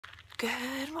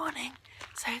Good morning.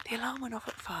 So the alarm went off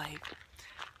at 5.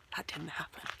 That didn't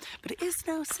happen. But it is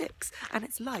now 6 and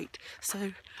it's light.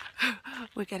 So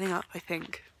we're getting up, I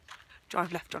think.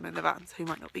 I've left John in the van, so he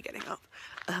might not be getting up.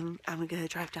 And we're going to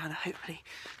drive down and hopefully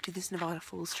do this Nevada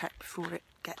Falls trek before it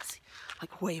gets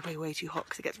like way too hot,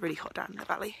 because it gets really hot down in the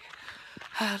valley.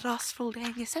 Last full day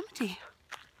in Yosemite.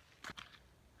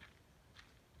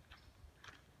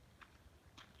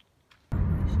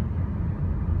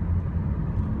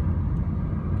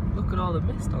 Look at all the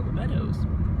mist on the meadows.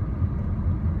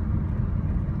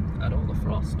 And all the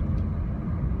frost.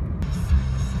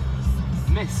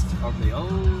 Mist on the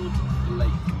old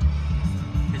lake.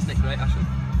 Isn't it great, Ashley?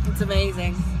 It's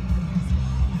amazing.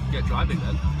 Get driving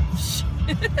then.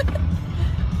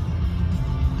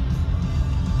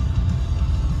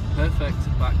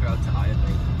 Perfect background to Iron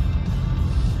Maiden.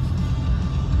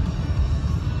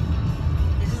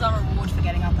 This is our reward for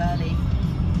getting up early.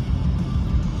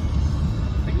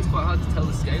 I think it's quite hard to tell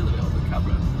the scale of it on the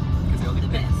camera because it only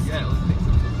picks up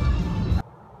something.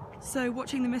 So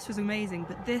watching the mist was amazing,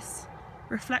 but this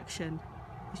reflection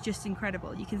was just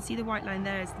incredible. You can see the white line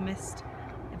there as the mist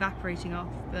evaporating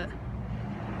off, but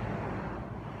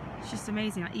it's just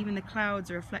amazing. Like, even the clouds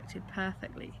are reflected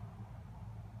perfectly.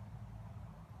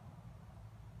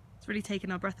 It's really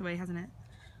taken our breath away, hasn't it?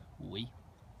 Oui.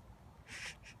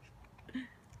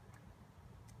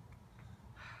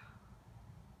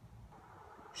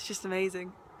 It's just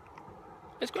amazing.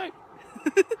 It's great.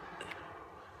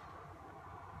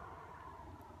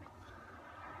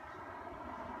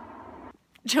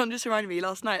 John just reminded me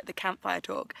last night at the campfire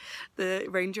talk, the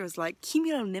ranger was like,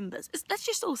 cumulonimbus. Let's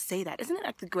just all say that. Isn't it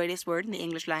like the greatest word in the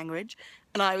English language?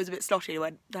 And I was a bit slotty and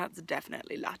went, that's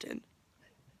definitely Latin.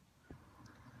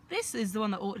 This is the one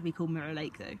that ought to be called Mirror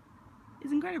Lake, though.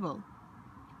 It's incredible.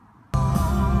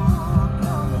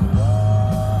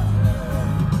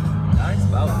 Nice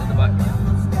mountain in the background.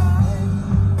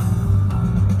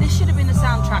 This should have been the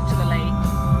soundtrack to the lake.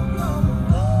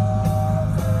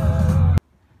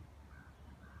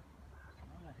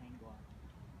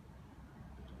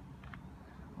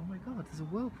 Oh my god, there's a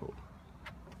whirlpool.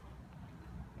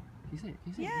 Can you see it?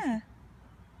 Can you see it? Yeah.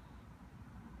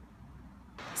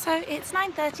 So it's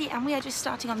 9:30 and we are just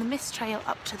starting on the mist trail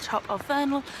up to the top of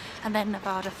Vernal and then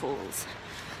Nevada Falls.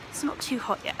 It's not too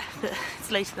hot yet, but it's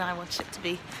later than I wanted it to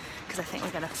be because I think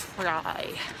we're going to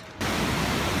fry.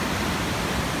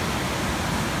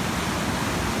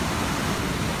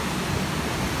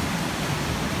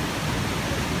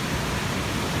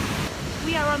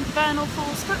 We are on Vernal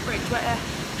Falls footbridge, where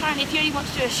apparently if you only want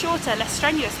to do a shorter, less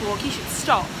strenuous walk, you should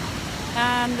stop.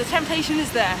 And the temptation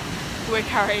is there. We're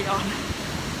carrying on.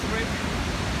 I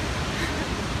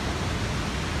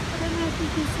don't know if you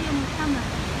can see on the camera.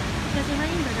 There's a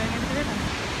rainbow going over the river.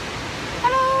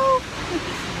 Hello!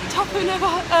 Top of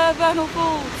Vernal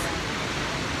Falls.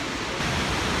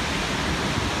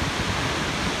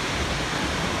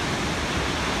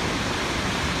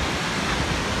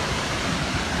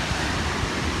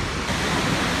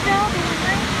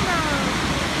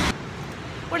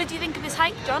 What did you think of this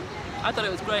hike, John? I thought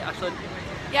it was great, Ashley.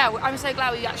 Yeah, I'm so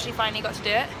glad we actually finally got to do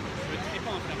it.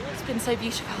 It's been so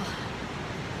beautiful.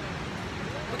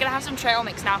 We're gonna have some trail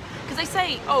mix now, because they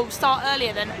say, oh, start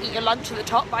earlier than eat your lunch at the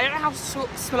top, but I don't know how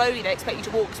slowly they expect you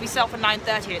to walk, because we set off at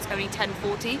 9:30 and it's only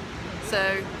 10:40,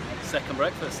 so... Second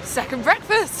breakfast. Second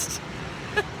breakfast!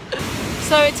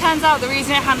 So it turns out the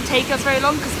reason it hadn't taken us very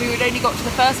long, because we had only got to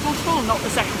the first waterfall, not the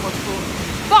second waterfall.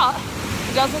 But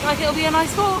it does look like it'll be a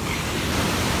nice walk.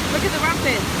 Look at the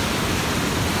rapids.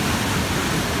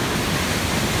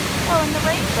 Oh, and the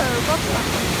rainbow, gotcha.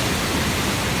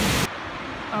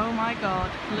 Oh my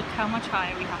god, look how much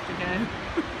higher we have to go.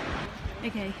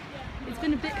 Okay, it's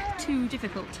been a bit too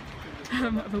difficult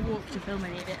of a walk to film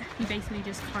any of it. We basically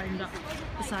just climbed up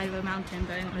the side of a mountain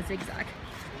going on a zigzag.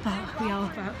 But we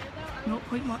are about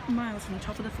 0.1 miles from the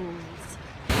top of the falls.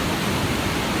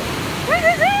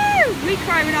 Woohoo! We're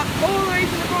climbing up all the way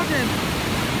to the bottom,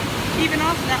 even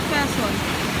after that first one.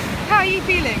 How are you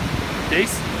feeling?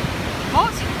 Decent.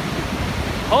 Hot?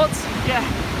 Hot? Yeah.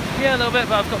 Yeah, a little bit,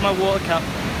 but I've got my water cap.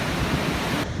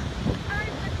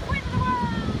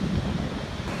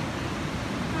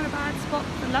 Not a bad spot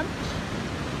for lunch,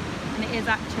 and it is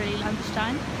actually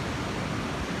lunchtime.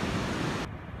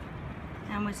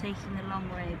 And we're taking the long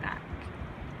way back.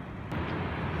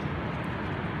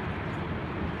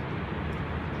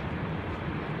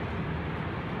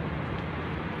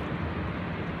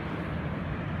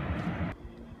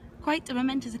 Quite a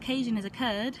momentous occasion has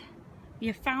occurred. We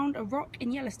have found a rock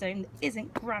in Yellowstone that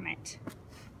isn't granite.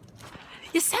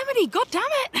 Yosemite, god damn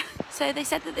it! So they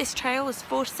said that this trail was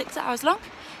 4 to 6 hours long,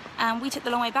 and we took the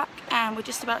long way back, and we're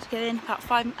just about to get in about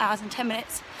 5 hours and 10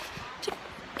 minutes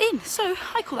in. So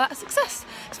I call that a success,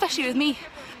 especially with me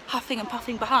huffing and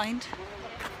puffing behind.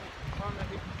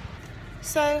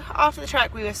 So after the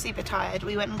trek we were super tired.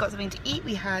 We went and got something to eat.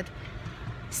 We had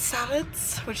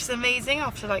salads, which is amazing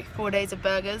after like 4 days of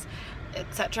burgers,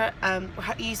 etc.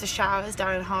 We used the showers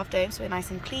down in Half Dome, so we're nice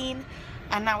and clean.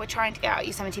 And now we're trying to get out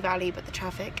Yosemite Valley, but the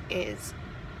traffic is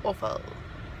awful.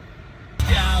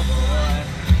 Yeah, boy.